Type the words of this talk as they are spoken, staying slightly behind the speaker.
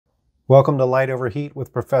Welcome to Light Over Heat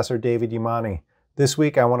with Professor David Umani. This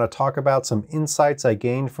week I want to talk about some insights I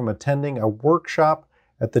gained from attending a workshop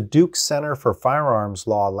at the Duke Center for Firearms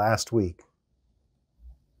Law last week.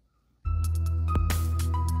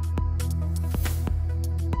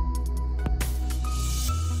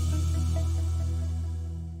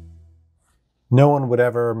 No one would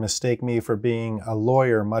ever mistake me for being a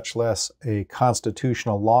lawyer, much less a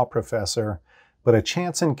constitutional law professor, but a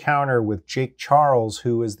chance encounter with Jake Charles,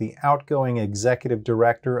 who is the outgoing executive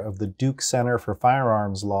director of the Duke Center for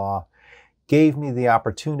Firearms Law, gave me the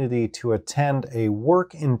opportunity to attend a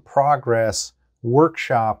work-in-progress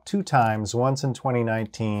workshop 2 times, once in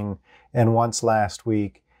 2019 and once last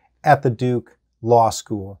week, at the Duke Law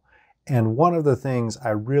School. And one of the things I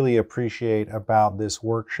really appreciate about this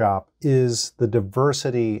workshop is the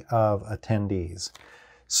diversity of attendees.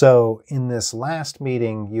 So in this last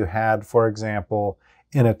meeting, you had, for example,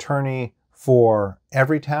 an attorney for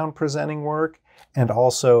Everytown presenting work and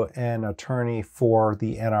also an attorney for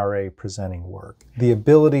the NRA presenting work. The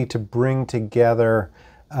ability to bring together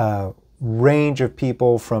a range of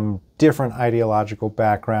people from different ideological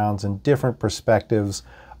backgrounds and different perspectives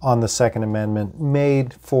on the Second Amendment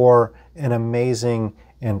made for an amazing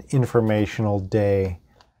and informational day.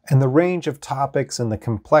 And the range of topics and the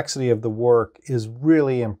complexity of the work is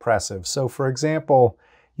really impressive. So for example,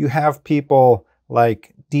 you have people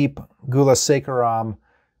like Deep Gulasekaram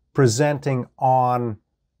presenting on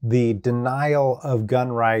the denial of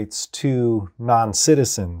gun rights to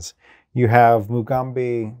non-citizens. You have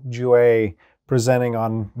Mugambi Jue presenting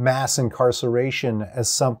on mass incarceration as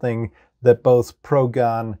something that both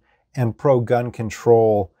pro-gun and pro-gun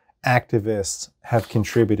control activists have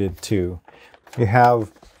contributed to. You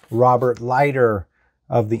have Robert Leiter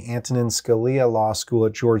of the Antonin Scalia Law School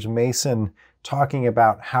at George Mason talking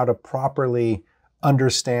about how to properly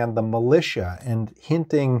understand the militia and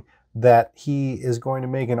hinting that he is going to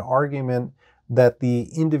make an argument that the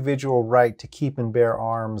individual right to keep and bear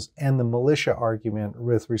arms and the militia argument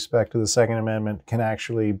with respect to the Second Amendment can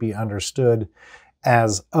actually be understood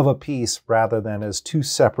as of a piece rather than as 2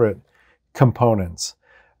 separate components.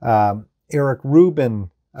 Eric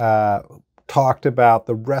Rubin talked about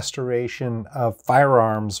the restoration of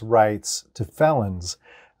firearms rights to felons.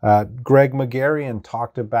 Greg Magarian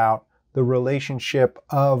talked about the relationship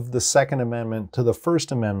of the Second Amendment to the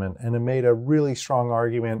First Amendment, and it made a really strong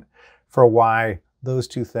argument for why those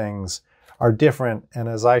 2 things are different. And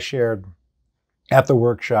as I shared at the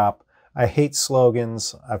workshop, I hate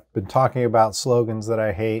slogans. I've been talking about slogans that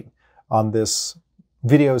I hate on this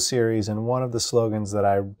video series, and one of the slogans that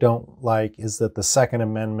I don't like is that the Second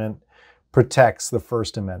Amendment protects the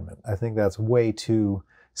First Amendment. I think that's way too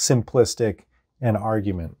simplistic an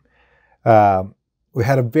argument. We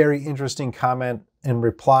had a very interesting comment and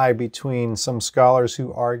reply between some scholars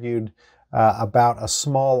who argued about a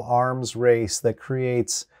small arms race that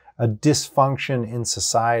creates a dysfunction in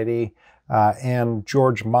society, and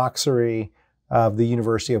George Moxery of the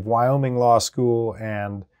University of Wyoming Law School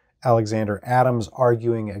and Alexander Adams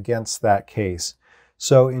arguing against that case.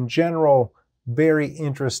 So in general, very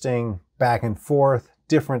interesting back and forth,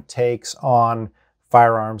 different takes on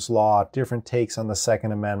firearms law, different takes on the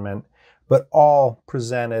Second Amendment, but all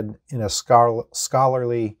presented in a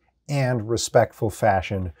scholarly and respectful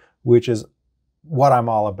fashion, which is what I'm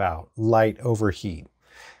all about, light over heat.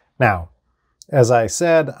 Now, as I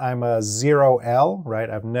said, I'm a 0L, right?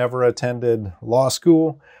 I've never attended law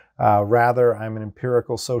school. Rather, I'm an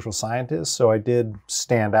empirical social scientist, so I did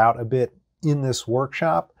stand out a bit in this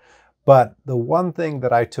workshop. But the one thing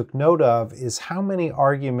that I took note of is how many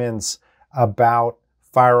arguments about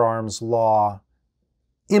firearms law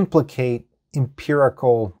implicate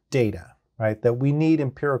empirical data, right? That we need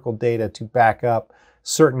empirical data to back up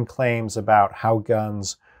certain claims about how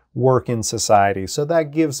guns work in society. So that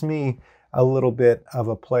gives me a little bit of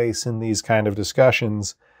a place in these kind of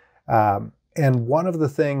discussions. And one of the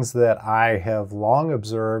things that I have long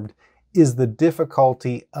observed is the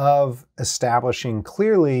difficulty of establishing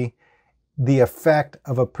clearly the effect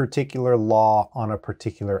of a particular law on a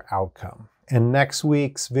particular outcome. And next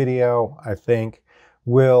week's video, I think,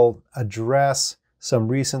 will address some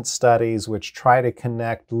recent studies which try to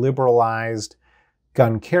connect liberalized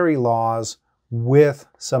gun carry laws with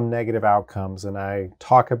some negative outcomes. And I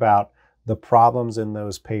talk about the problems in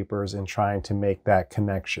those papers in trying to make that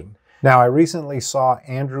connection. Now, I recently saw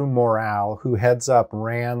Andrew Morale, who heads up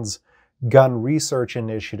RAND's gun research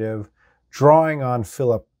initiative, drawing on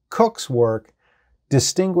Philip Cook's work,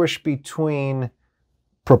 distinguish between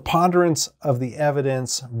preponderance of the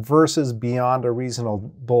evidence versus beyond a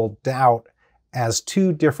reasonable doubt as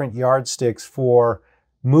 2 different yardsticks for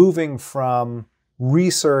moving from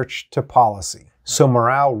research to policy. So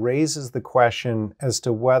morale raises the question as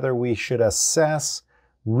to whether we should assess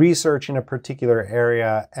research in a particular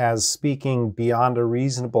area as speaking beyond a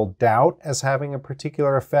reasonable doubt as having a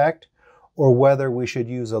particular effect, or whether we should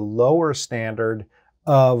use a lower standard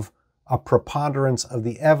of a preponderance of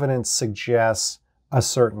the evidence suggests a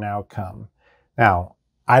certain outcome. Now,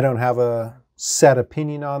 I don't have a set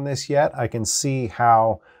opinion on this yet. I can see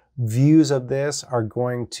how views of this are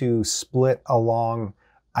going to split along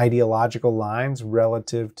ideological lines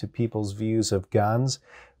relative to people's views of guns.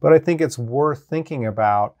 But I think it's worth thinking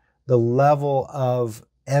about the level of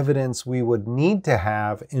evidence we would need to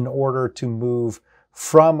have in order to move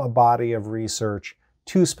from a body of research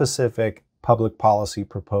to specific public policy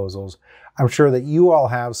proposals. I'm sure that you all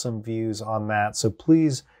have some views on that, so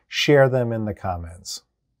please share them in the comments.